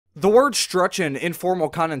The word stretch in informal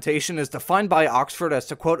connotation is defined by Oxford as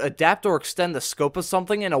to, quote, adapt or extend the scope of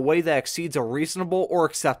something in a way that exceeds a reasonable or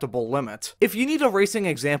acceptable limit. If you need a racing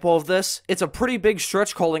example of this, it's a pretty big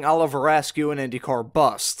stretch calling Oliver Askew an IndyCar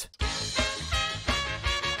bust.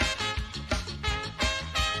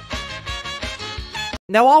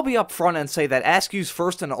 Now, I'll be upfront and say that Askew's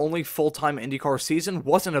first and only full-time IndyCar season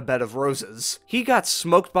wasn't a bed of roses. He got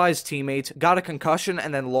smoked by his teammate, got a concussion,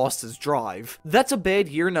 and then lost his drive. That's a bad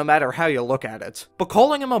year no matter how you look at it. But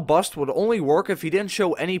calling him a bust would only work if he didn't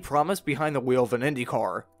show any promise behind the wheel of an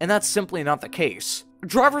IndyCar, and that's simply not the case.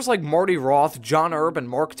 Drivers like Marty Roth, John Erb, and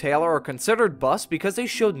Mark Taylor are considered busts because they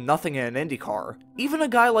showed nothing in an IndyCar. Even a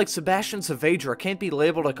guy like Sebastian Saavedra can't be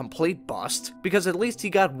labeled a complete bust, because at least he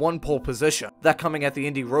got one pole position, that coming at the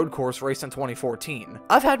Indy Road Course race in 2014.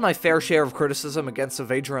 I've had my fair share of criticism against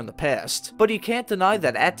Saavedra in the past, but you can't deny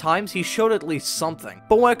that at times he showed at least something.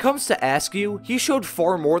 But when it comes to Askew, he showed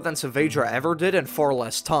far more than Saavedra ever did in far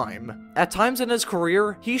less time. At times in his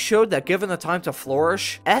career, he showed that given the time to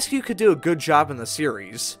flourish, Askew could do a good job in the series.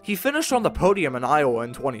 He finished on the podium in Iowa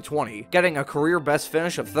in 2020, getting a career best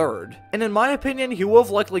finish of 3rd, and in my opinion he would have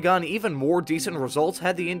likely gotten even more decent results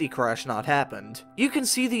had the Indy crash not happened. You can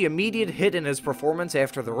see the immediate hit in his performance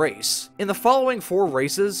after the race. In the following 4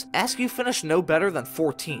 races, Askew finished no better than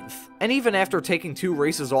 14th, and even after taking 2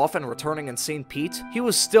 races off and returning in St. Pete, he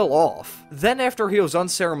was still off. Then after he was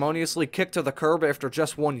unceremoniously kicked to the curb after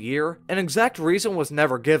just 1 year, an exact reason was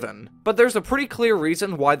never given, but there's a pretty clear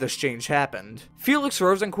reason why this change happened. Felix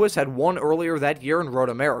Rosenqvist had won earlier that year in Road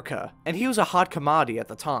America, and he was a hot commodity at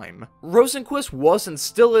the time. Rosenqvist was and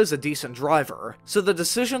still is a decent driver, so the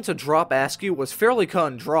decision to drop Askew was fairly cut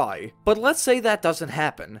and dry, but let's say that doesn't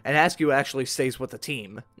happen, and Askew actually stays with the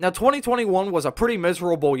team. Now 2021 was a pretty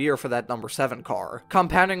miserable year for that number 7 car,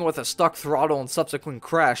 compounding with a stuck throttle and subsequent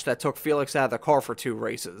crash that took Felix out of the car for 2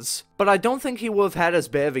 races. But I don't think he would have had as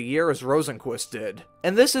bad of a year as Rosenqvist did.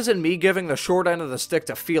 And this isn't me giving the short end of the stick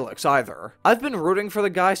to Felix either. I've been rooting for the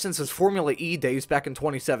guy since his Formula E days back in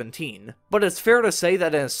 2017, but it's fair to say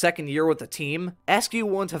that in his 2nd year with the team, Askew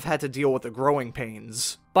wouldn't have had to deal with the growing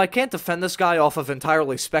pains. But I can't defend this guy off of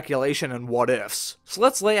entirely speculation and what-ifs. So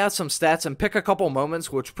let's lay out some stats and pick a couple moments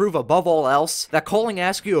which prove above all else that calling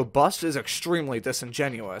Askew a bust is extremely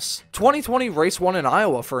disingenuous. 2020 race 1 in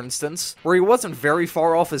Iowa, for instance, where he wasn't very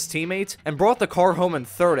far off his teammate and brought the car home in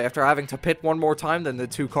 3rd after having to pit one more time than the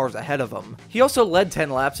 2 cars ahead of him. He also led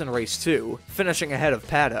 10 laps in race 2, finishing ahead of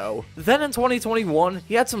Pato. Then in 2021,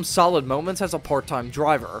 he had some solid moments as a part-time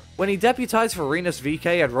driver. When he deputized for Rinus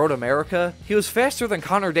VeeKay at Road America, he was faster than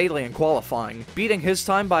Connor Daly in qualifying, beating his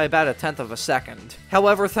time by about a 1/10 of a second.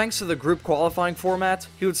 However, thanks to the group qualifying format,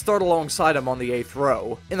 he would start alongside him on the 8th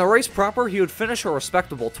row. In the race proper, he would finish a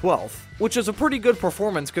respectable 12th, which is a pretty good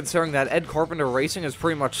performance considering that Ed Carpenter Racing is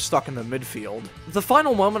pretty much stuck in the midfield. The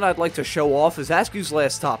final moment I'd like to show off is Askew's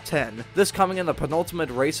last top 10, this coming in the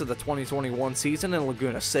penultimate race of the 2021 season in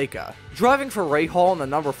Laguna Seca. Driving for Ray Hall in the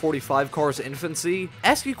number 45 car's infancy,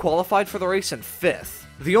 Askew qualified for the race in 5th.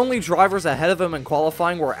 The only drivers ahead of him in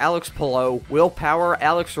qualifying were Alex Palou, Will Power,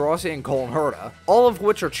 Alex Rossi, and Colin Herta, all of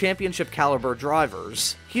which are championship caliber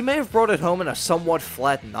drivers. He may have brought it home in a somewhat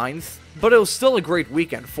flat 9th, but it was still a great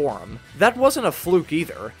weekend for him. That wasn't a fluke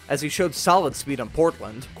either, as he showed solid speed in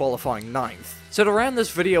Portland, qualifying 9th. So to round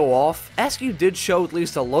this video off, Askew did show at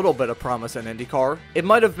least a little bit of promise in IndyCar. It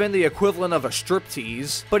might have been the equivalent of a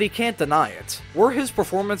striptease, but he can't deny it. Were his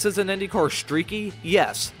performances in IndyCar streaky?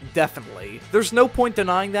 Yes, definitely. There's no point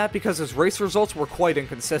denying that because his race results were quite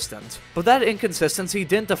inconsistent. But that inconsistency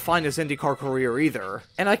didn't define his IndyCar career either.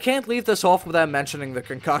 And I can't leave this off without mentioning the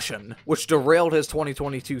concussion, which derailed his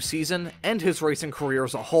 2022 season and his racing career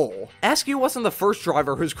as a whole. Askew wasn't the first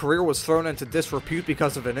driver whose career was thrown into disrepute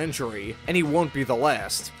because of an injury, and he won't be the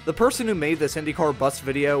last. The person who made this IndyCar bust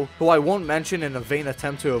video, who I won't mention in a vain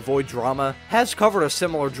attempt to avoid drama, has covered a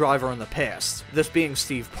similar driver in the past, this being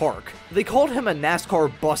Steve Park. They called him a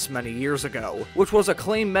NASCAR bust many years ago, which was a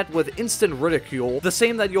claim met with instant ridicule, the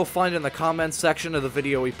same that you'll find in the comments section of the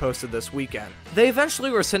video he posted this weekend. They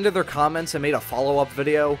eventually rescinded their comments and made a follow-up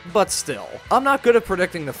video, but still. I'm not good at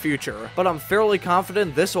predicting the future, but I'm fairly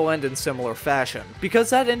confident this will end in similar fashion,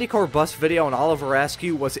 because that IndyCar bust video on Oliver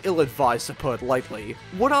Askew was ill-advised to put lightly.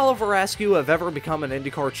 Would Oliver Askew have ever become an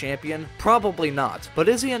IndyCar champion? Probably not, but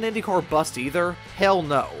is he an IndyCar bust either? Hell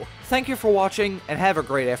no. Thank you for watching, and have a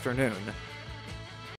great afternoon.